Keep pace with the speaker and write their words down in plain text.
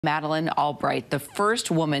Madeleine Albright, the first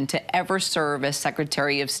woman to ever serve as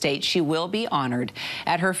Secretary of State. She will be honored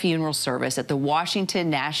at her funeral service at the Washington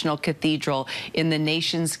National Cathedral in the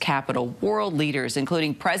nation's capital. World leaders,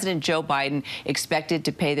 including President Joe Biden, expected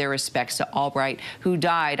to pay their respects to Albright, who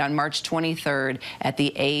died on March 23rd at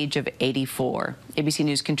the age of 84. ABC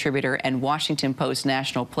News contributor and Washington Post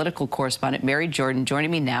national political correspondent Mary Jordan joining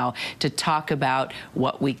me now to talk about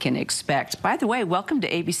what we can expect. By the way, welcome to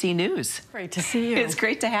ABC News. Great to see you. It's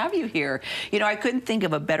great to have you here. You know, I couldn't think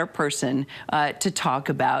of a better person to talk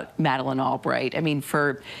about Madeleine Albright. I mean,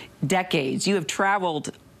 for decades, you have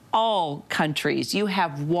traveled all countries. You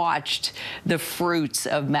have watched the fruits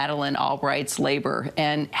of Madeleine Albright's labor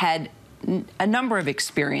and had a number of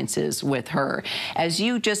experiences with her. As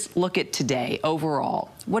you just look at today,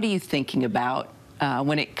 overall, what are you thinking about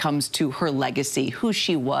when it comes to her legacy, who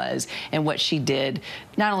she was, and what she did,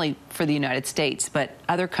 not only for the United States, but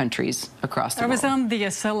other countries across the world? I was on the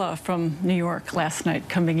Acela from New York last night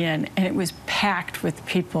coming in, and it was packed with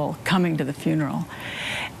people coming to the funeral.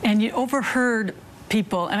 And you overheard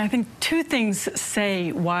people, and I think two things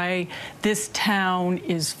say why this town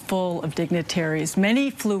is full of dignitaries.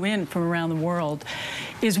 Many flew in from around the world.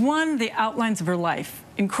 Is one, the outlines of her life.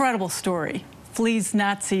 Incredible story. Flees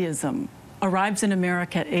Nazism, arrives in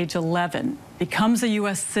America at age 11, becomes a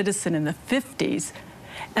U.S. citizen in the 50s,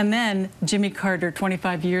 and then Jimmy Carter,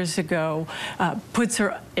 25 years ago, puts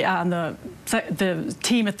her on the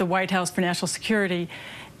team at the White House for National Security,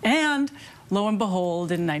 and lo and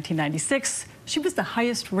behold, in 1996, she was the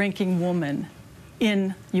highest-ranking woman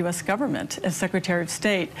in U.S. government as Secretary of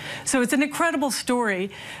State. So it's an incredible story,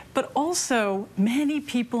 but also many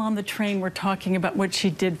people on the train were talking about what she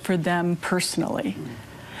did for them personally.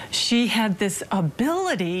 She had this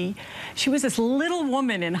ability. She was this little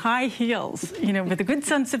woman in high heels, you know, with a good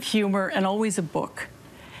sense of humor and always a book.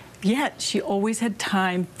 Yet she always had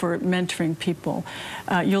time for mentoring people.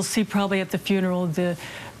 You'll see probably at the funeral the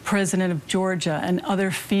president of Georgia and other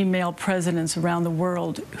female presidents around the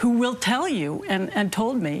world who will tell you and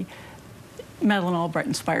told me, Madeleine Albright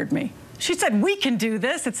inspired me. She said, we can do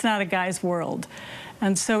this. It's not a guy's world.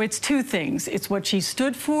 And so it's two things. It's what she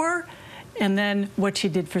stood for, and then what she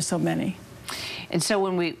did for so many. And so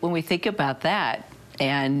when we think about that,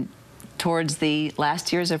 and towards the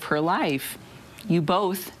last years of her life, you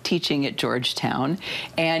both teaching at Georgetown,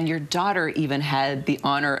 and your daughter even had the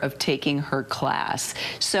honor of taking her class.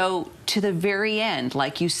 So to the very end,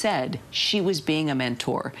 like you said, she was being a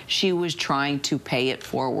mentor. She was trying to pay it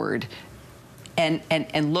forward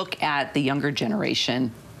and look at the younger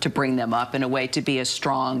generation to bring them up in a way to be a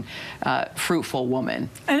strong, fruitful woman.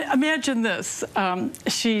 And imagine this.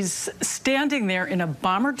 She's standing there in a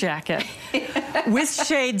bomber jacket with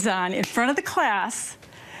shades on in front of the class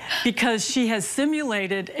because she has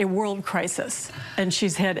simulated a world crisis. And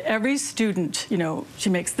she's had every student, you know, she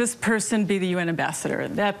makes this person be the UN ambassador,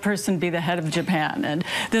 and that person be the head of Japan, and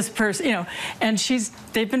this person, you know, and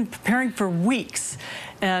they've been preparing for weeks.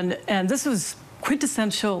 And this was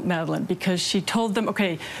quintessential Madeleine, because she told them,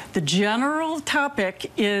 okay, the general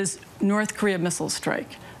topic is North Korea missile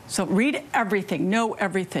strike. So read everything, know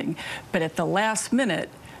everything. But at the last minute,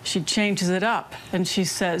 she changes it up and she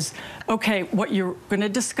says, okay, what you're going to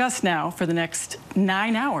discuss now for the next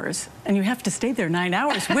 9 hours, and you have to stay there 9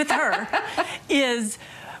 hours with her, is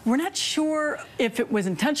we're not sure if it was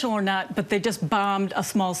intentional or not, but they just bombed a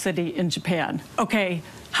small city in Japan. Okay,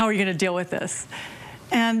 how are you going to deal with this?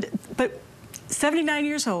 But 79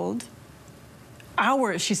 years old,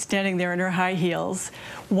 hours she's standing there in her high heels,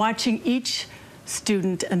 watching each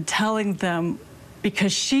student and telling them,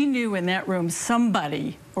 because she knew in that room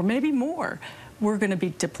somebody, or maybe more, were going to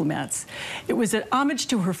be diplomats. It was an homage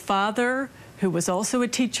to her father, who was also a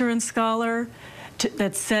teacher and scholar,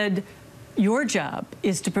 that said, your job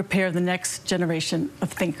is to prepare the next generation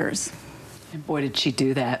of thinkers. And boy, did she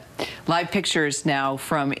do that. Live pictures now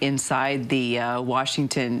from inside the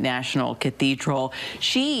Washington National Cathedral.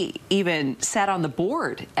 She even sat on the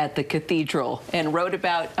board at the cathedral and wrote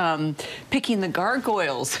about picking the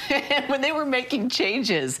gargoyles when they were making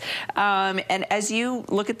changes. And as you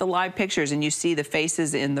look at the live pictures and you see the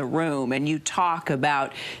faces in the room and you talk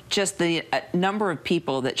about just the number of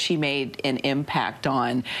people that she made an impact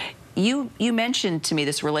on, you mentioned to me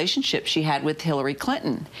this relationship she had with Hillary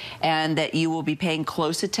Clinton, and that you will be paying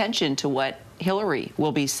close attention to what Hillary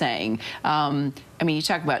will be saying. I mean, you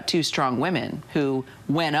talk about two strong women who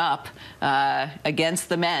went up against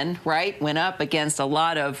the men, right? Went up against a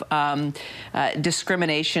lot of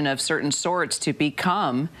discrimination of certain sorts to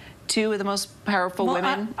become two of the most powerful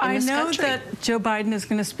women in this country. I know that Joe Biden is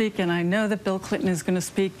going to speak, and I know that Bill Clinton is going to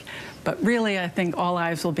speak, but really I think all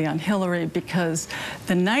eyes will be on Hillary, because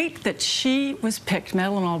the night that she was picked,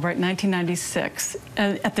 Madeleine Albright, 1996,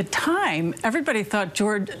 at the time, everybody thought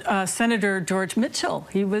Senator George Mitchell,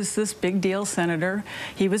 he was this big deal senator.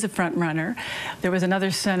 He was a front runner. There was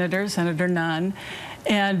another senator, Senator Nunn,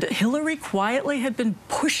 and Hillary quietly had been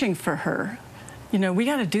pushing for her. You know, we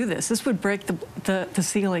got to do this. This would break the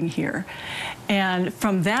ceiling here. And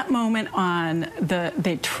from that moment on,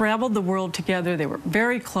 they traveled the world together. They were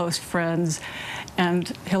very close friends. And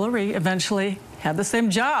Hillary eventually had the same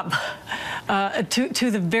job.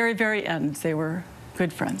 To the very, very end, they were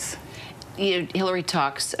good friends. You know, Hillary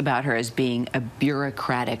talks about her as being a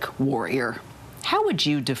bureaucratic warrior. How would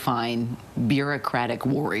you define bureaucratic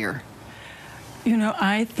warrior? You know,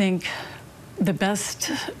 I think the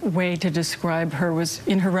best way to describe her was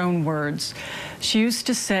in her own words. She used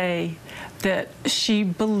to say that she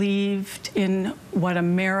believed in what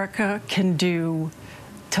America can do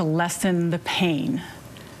to lessen the pain.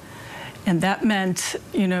 And that meant,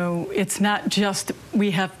 you know, it's not just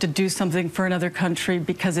we have to do something for another country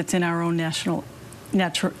because it's in our own national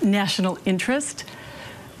interest.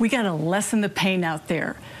 We got to lessen the pain out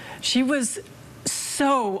there. She was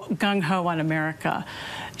so gung-ho on America.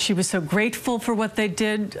 She was so grateful for what they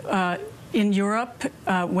did in Europe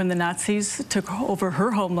when the Nazis took over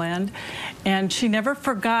her homeland, and she never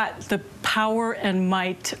forgot the power and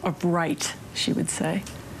might of right, she would say.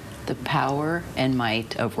 The power and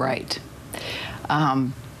might of right.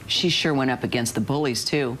 She sure went up against the bullies,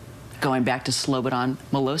 too, going back to Slobodan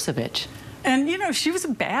Milosevic. And, you know, she was a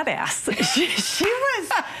badass.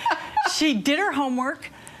 She did her homework.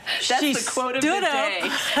 That's the quote of the day.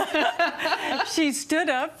 She stood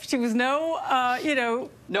up. She was no, you know...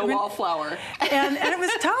 No wallflower. And it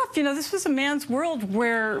was tough. You know, this was a man's world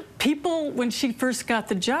where people, when she first got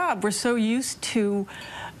the job, were so used to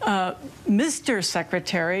Mr.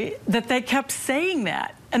 Secretary that they kept saying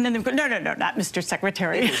that. And then they would go, no, no, no, not Mr.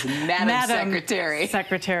 Secretary. It was Madam Secretary.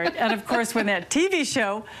 Secretary. And, of course, when that TV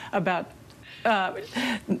show about...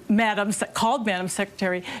 called Madam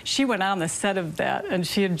Secretary, she went on the set of that, and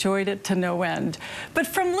she enjoyed it to no end. But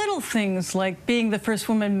from little things like being the first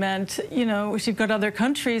woman meant, you know, she'd go to other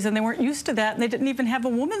countries, and they weren't used to that, and they didn't even have a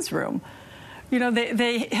woman's room. You know,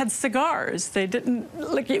 they had cigars. They didn't,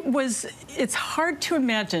 like, it's hard to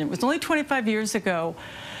imagine. It was only 25 years ago,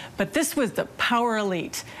 but this was the power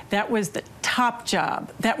elite. That was the top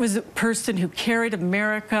job. That was a person who carried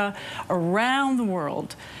America around the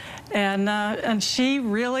world. And she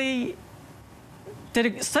really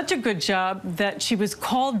did such a good job that she was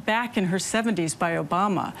called back in her 70s by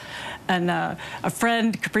Obama. And a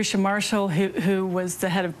friend, Capricia Marshall, who was the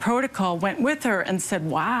head of protocol, went with her and said,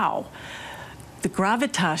 wow, the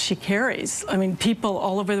gravitas she carries. I mean, people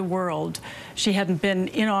all over the world, she hadn't been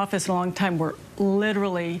in office in a long time, were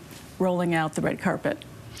literally rolling out the red carpet.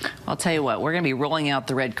 I'll tell you what, we're going to be rolling out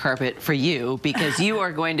the red carpet for you, because you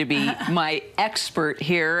are going to be my expert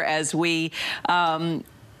here as we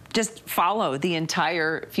just follow the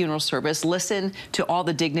entire funeral service, listen to all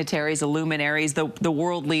the dignitaries, the luminaries, the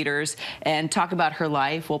world leaders, and talk about her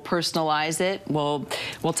life. We'll personalize it. We'll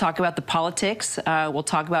talk about the politics. We'll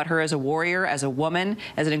talk about her as a warrior, as a woman,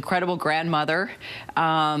 as an incredible grandmother,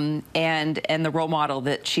 and the role model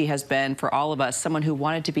that she has been for all of us, someone who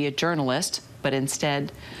wanted to be a journalist, but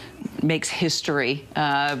instead makes history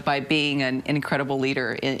by being an incredible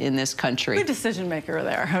leader in this country. Good decision maker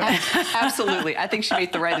there. Absolutely. I think she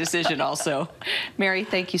made the right decision also. Mary,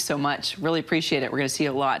 thank you so much. Really appreciate it. We're going to see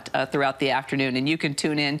a lot throughout the afternoon, and you can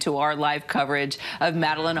tune in to our live coverage of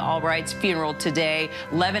Madeleine Albright's funeral today,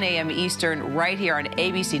 11 a.m. Eastern, right here on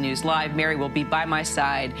ABC News Live. Mary will be by my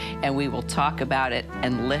side, and we will talk about it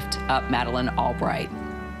and lift up Madeleine Albright.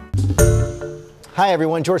 Hi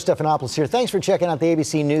everyone, George Stephanopoulos here. Thanks for checking out the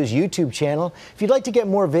ABC News YouTube channel. If you'd like to get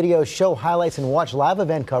more videos, show highlights, and watch live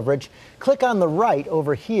event coverage, click on the right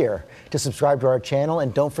over here to subscribe to our channel,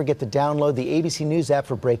 and don't forget to download the ABC News app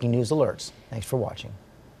for breaking news alerts. Thanks for watching.